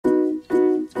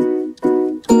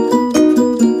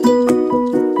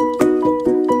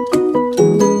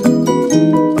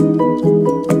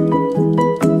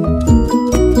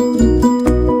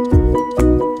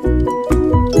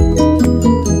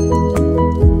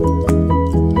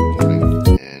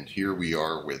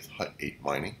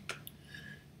mining.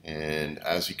 And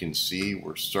as you can see,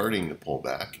 we're starting to pull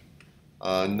back.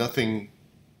 Nothing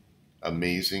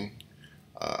amazing.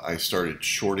 I started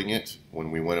shorting it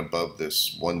when we went above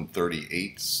this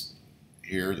 138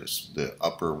 here, the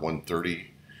upper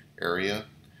 130 area,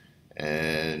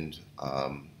 and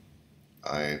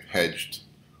I've hedged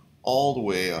all the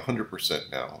way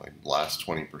 100% now. Like last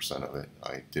 20% of it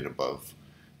I did above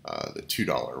the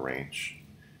 $2 range,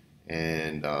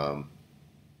 and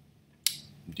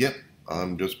yep,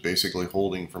 I'm just basically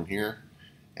holding from here,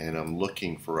 and I'm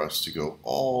looking for us to go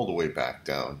all the way back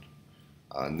down,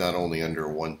 not only under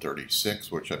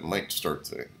 136, which I might start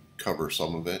to cover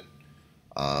some of it,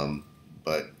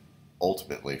 but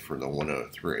ultimately for the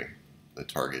 103, the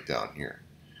target down here.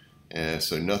 And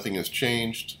so nothing has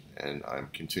changed, and I'm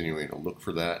continuing to look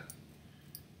for that.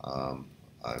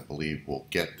 I believe we'll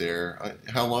get there.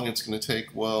 How long it's going to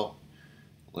take? Well,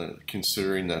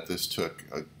 considering that this took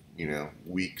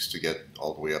weeks to get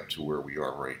all the way up to where we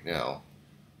are right now,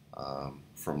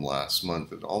 from last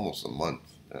month, it's almost a month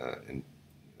in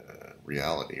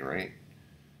reality, right?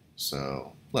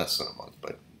 So less than a month,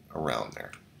 but around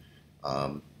there.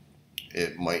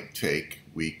 It might take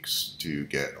weeks to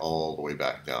get all the way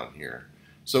back down here.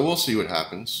 So we'll see what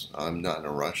happens. I'm not in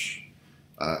a rush.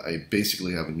 I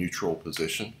basically have a neutral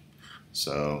position.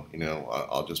 So,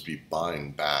 I'll just be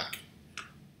buying back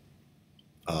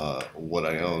what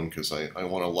I own because I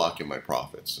want to lock in my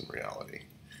profits in reality.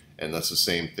 And that's the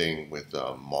same thing with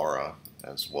Mara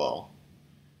as well.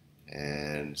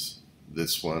 And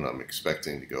this one I'm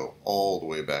expecting to go all the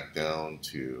way back down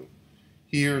to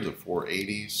here, the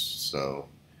 480s. So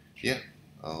yeah,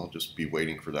 I'll just be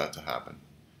waiting for that to happen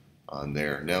on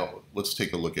there. Now let's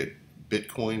take a look at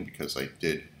Bitcoin, because I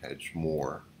did hedge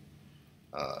more,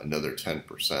 another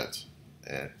 10%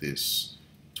 at this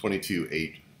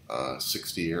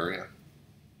 22,860 area.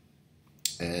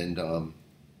 And I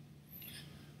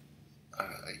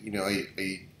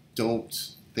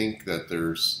don't think that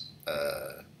there's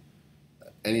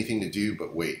anything to do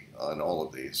but wait on all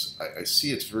of these. I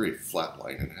see it's very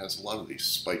flatline, and it has a lot of these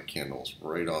spike candles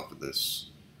right off of this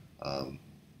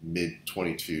mid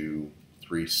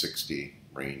 22,360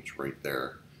 range right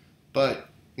there. But,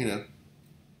 no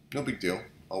big deal.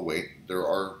 I'll wait. There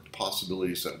are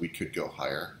possibilities that we could go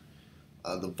higher.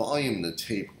 The volume in the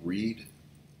tape read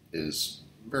is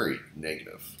very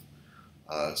negative.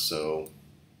 So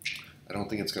I don't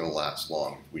think it's going to last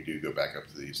long if we do go back up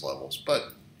to these levels,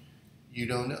 but you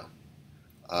don't know.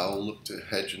 I'll look to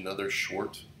hedge another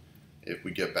short if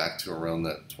we get back to around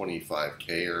that 25K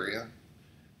area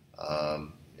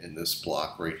in this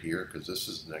block right here, because this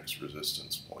is the next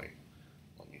resistance point.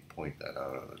 Let me point that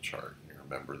out on the chart. You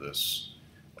remember this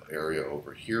area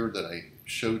over here that I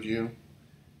showed you?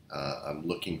 I'm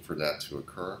looking for that to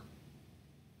occur.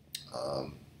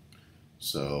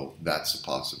 So that's a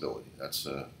possibility. That's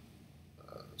a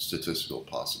statistical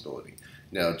possibility.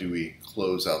 Now, do we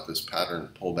close out this pattern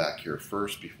and pull back here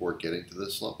first before getting to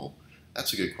this level?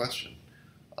 That's a good question.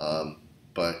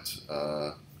 But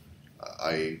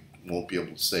I won't be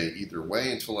able to say either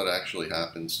way until it actually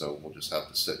happens, so we'll just have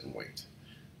to sit and wait.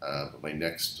 But my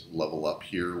next level up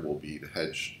here will be to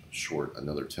hedge short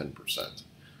another 10%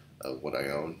 of what I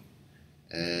own.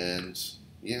 And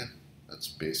yeah, that's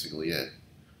basically it.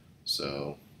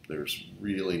 So there's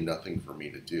really nothing for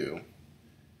me to do.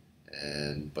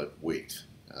 But wait,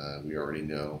 we already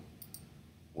know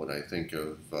what I think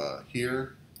of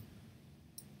here.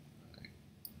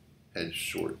 Hedge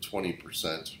short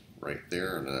 20% right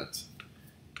there, and that's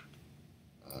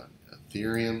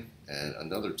Ethereum, and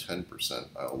another 10%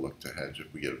 I'll look to hedge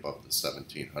if we get above the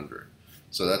 1700.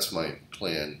 So that's my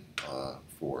plan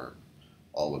for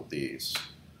all of these.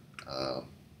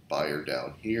 Buyer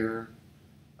down here,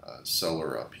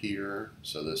 seller up here,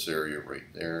 so this area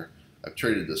right there. I've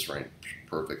traded this range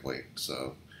perfectly,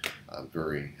 so I'm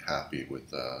very happy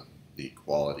with the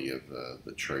quality of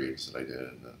the trades that I did.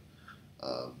 And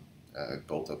I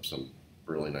built up some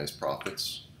really nice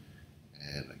profits,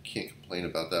 and I can't complain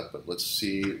about that. But let's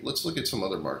look at some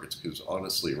other markets, because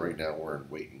honestly, right now we're in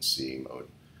wait and see mode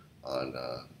on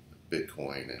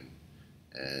Bitcoin,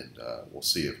 and we'll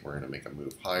see if we're going to make a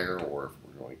move higher or if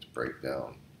we're going to break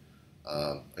down.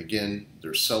 Again,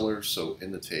 there's sellers, so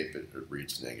in the tape it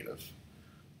reads negative,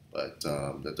 but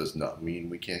that does not mean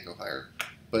we can't go higher.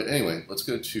 But anyway, let's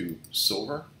go to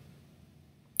silver.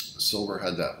 Silver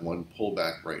had that one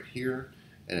pullback right here,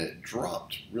 and it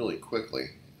dropped really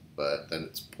quickly, but then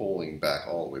it's pulling back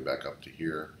all the way back up to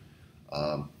here.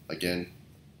 Again,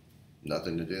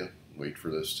 nothing to do. Wait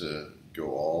for this to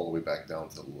go all the way back down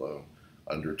to the low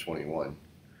under 21,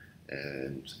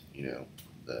 and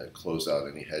then close out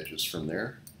any hedges from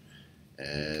there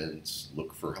and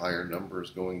look for higher numbers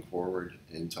going forward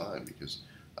in time, because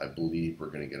I believe we're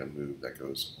going to get a move that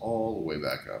goes all the way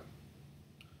back up.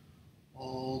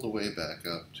 All the way back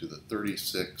up to the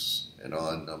 36 and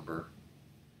on number,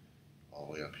 all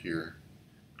the way up here.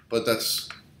 But that's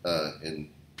in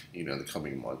the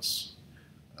coming months.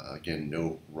 Again,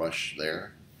 no rush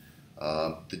there.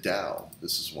 The Dow,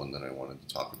 this is one that I wanted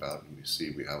to talk about. And you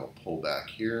see we have a pullback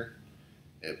here.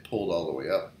 It pulled all the way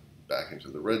up back into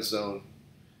the red zone,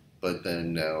 but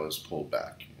then now is pulled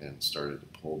back and started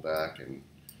to pull back. And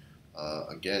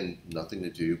again, nothing to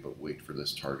do but wait for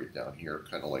this target down here,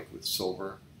 kind of like with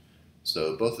silver.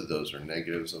 So both of those are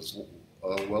negatives, as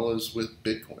well as with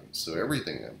Bitcoin. So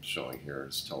everything I'm showing here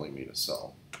is telling me to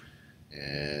sell.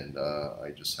 And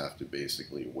I just have to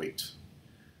basically wait.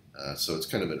 So it's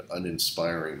kind of an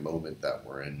uninspiring moment that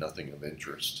we're in, nothing of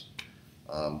interest.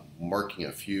 Marking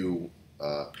a few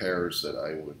pairs that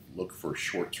I would look for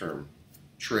short-term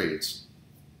trades.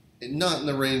 Not in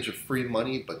the range of free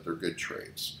money, but they're good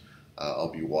trades.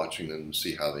 I'll be watching them to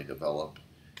see how they develop,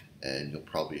 and you'll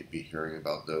probably be hearing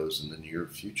about those in the near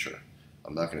future.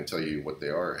 I'm not going to tell you what they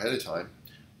are ahead of time,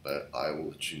 but I will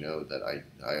let you know that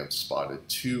I have spotted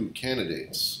 2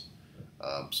 candidates.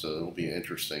 So it'll be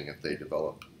interesting if they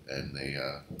develop and they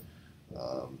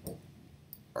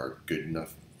are good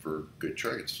enough for good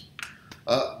trades.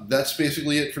 That's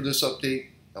basically it for this update.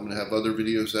 I'm going to have other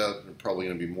videos out. They're probably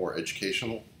going to be more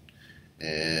educational.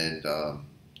 And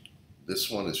this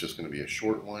one is just going to be a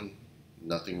short one.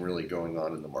 Nothing really going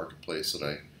on in the marketplace that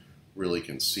I really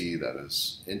can see that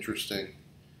is interesting.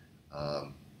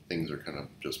 Things are kind of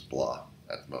just blah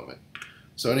at the moment.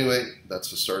 So anyway, that's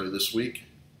the start of this week.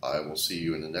 I will see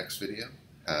you in the next video.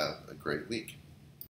 Have a great week.